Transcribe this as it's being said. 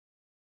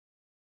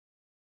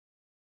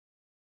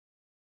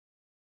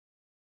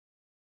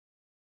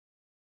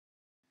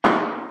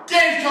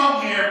Dave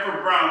Tome here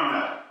for Brown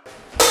Note.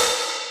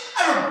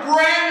 I have a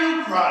brand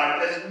new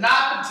product that has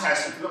not been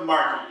tested for the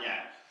market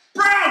yet.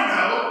 Brown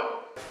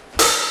Note!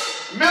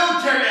 A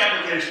military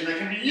application that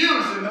can be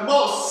used in the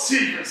most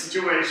secret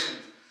situations.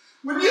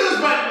 When used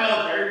by the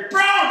military,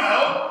 Brown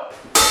Note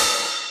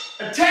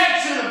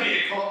attached to the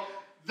vehicle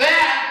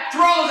that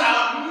throws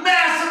out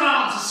mass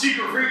amounts of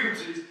secret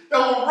frequencies that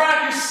will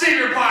rock your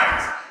secret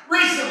parts.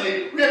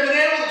 Recently, we have been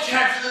able to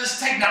capture this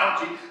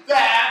technology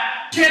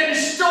that can be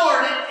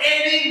stored in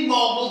any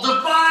mobile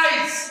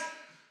device.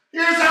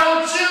 Here's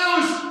how it's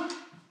used.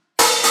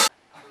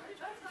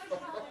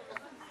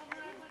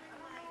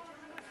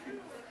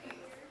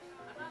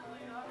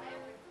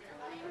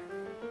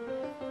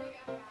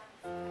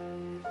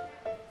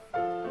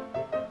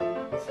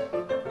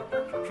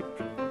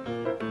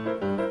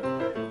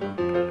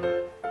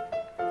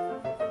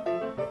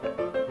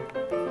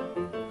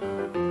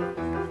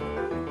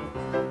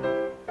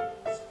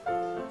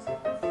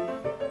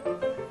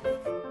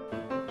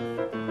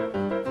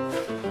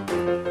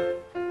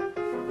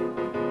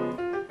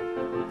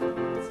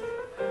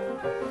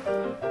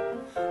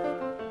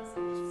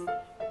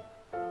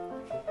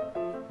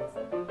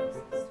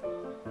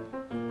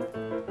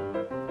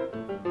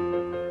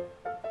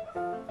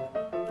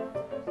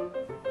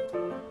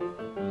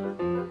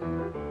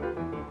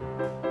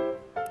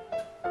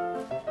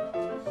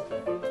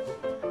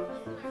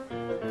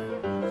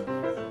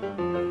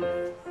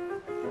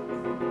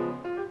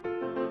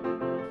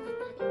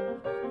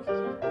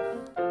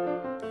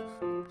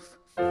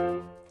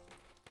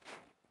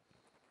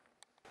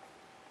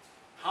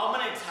 How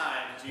many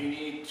times do you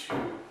need to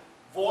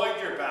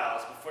void your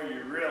bowels before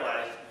you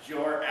realize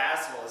your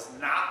asshole is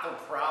not the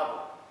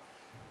problem?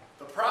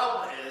 The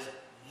problem is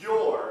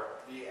you're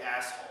the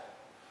asshole.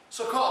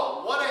 So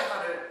call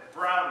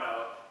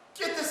 1-800-BROWN-NOTE.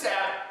 Get this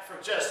app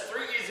for just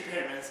 3 easy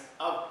payments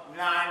of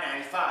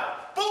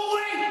 $9.95. But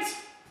wait!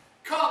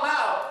 Call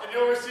now and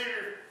you'll receive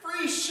your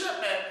free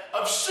shipment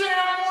of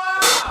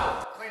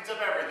Shumway. Cleans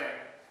up everything.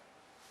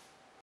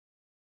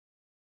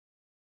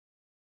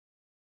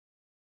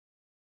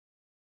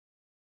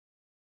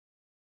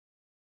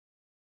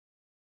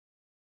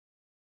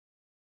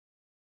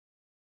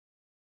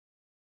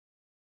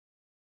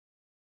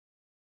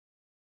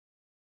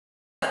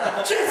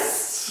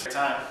 Yes!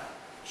 Time.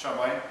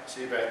 Shumway,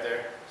 see you back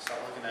there. Stop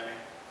looking at me.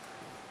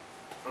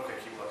 Okay,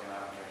 keep looking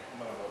at me. I'm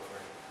gonna vote for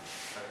you.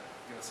 Right,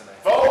 give us a name.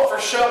 Vote for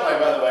Shumway,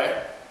 by the way.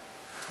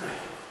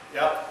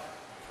 Yep.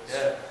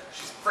 Yeah.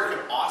 She's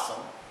freaking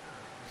awesome.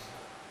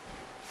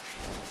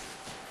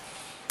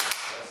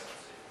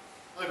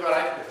 Look what I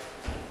can do.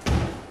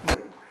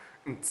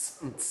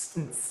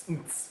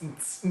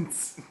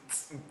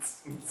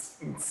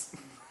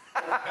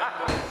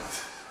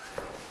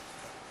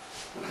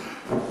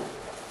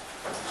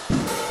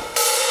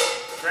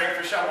 Drink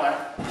for Shumway.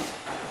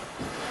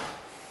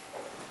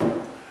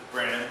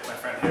 Brandon, my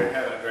friend here,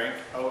 having a drink.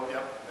 Oh,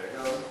 yep, there it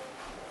goes.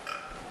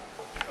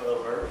 A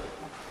little burp.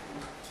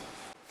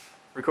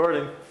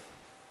 Recording.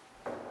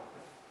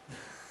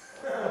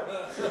 Hey,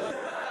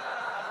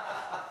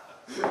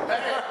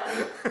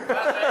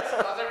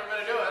 how's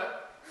everybody doing?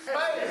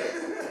 Hey,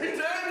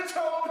 Dave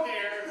Tome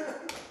here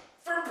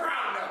for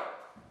Brown Note.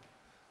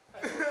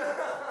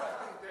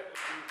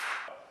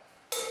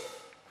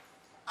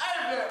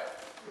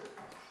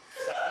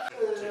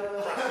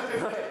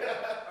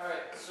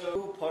 Alright, so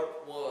part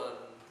 1.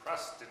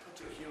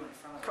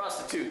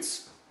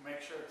 Prostitutes.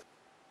 Make sure.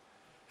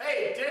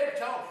 Hey, Dave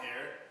Tome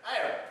here. I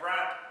have a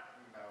Brown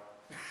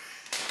Note.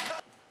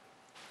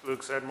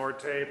 Luke said more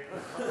tape.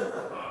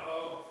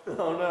 Uh-oh.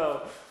 Oh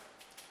no.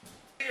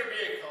 Your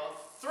vehicle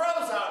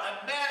throws out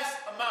a mass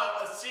amount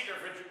of secret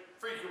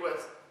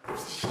frequencies.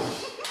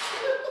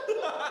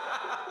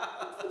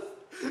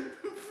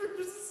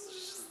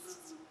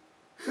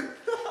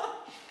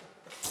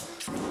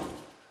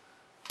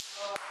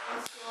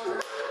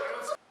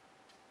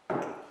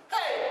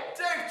 Hey,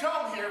 Dave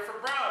Tome here for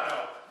Brown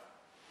Note.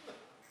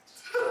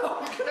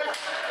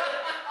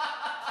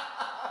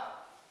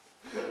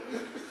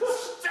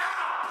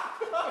 Stop!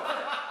 I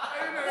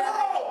didn't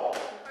know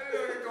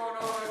you're going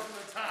all the way from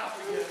the top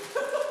again.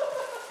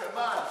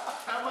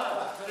 Come on.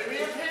 Give me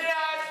a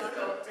PI.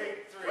 Don't take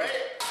 3. Wait.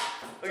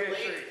 Okay,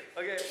 delete.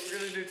 Okay, we're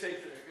gonna do take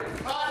 3. Okay.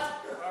 Cut.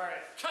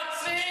 Alright. Cut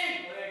scene!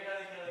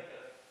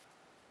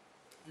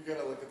 You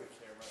gotta look at the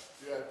camera.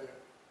 You gotta do it.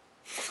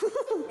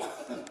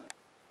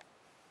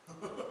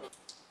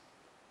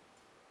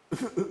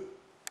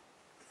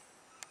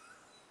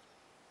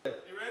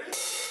 You ready?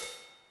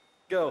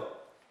 Go.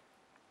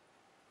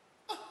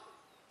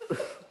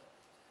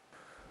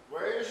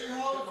 Where is your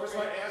hole? Where's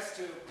my ass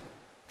tube?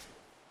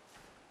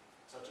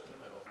 Touch it in the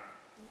middle.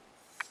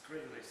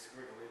 Squiggly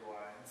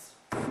lines.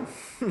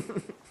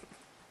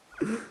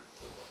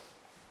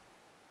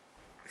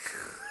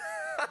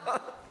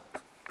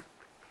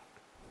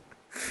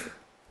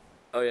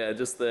 Oh yeah,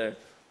 just there.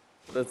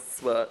 That's the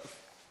spot.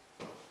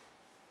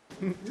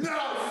 No,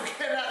 you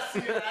cannot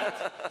see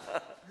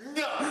that.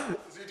 No.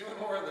 Is he doing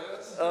more of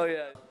this? Oh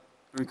yeah.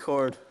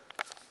 Record.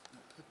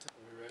 Are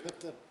we ready?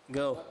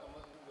 Go.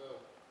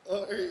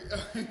 Okay.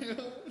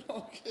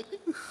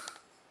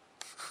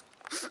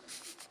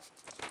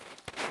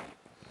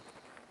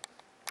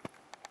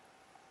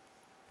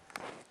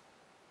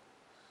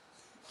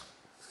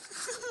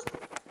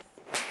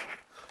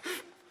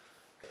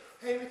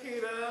 Hey,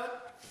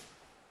 Nikita.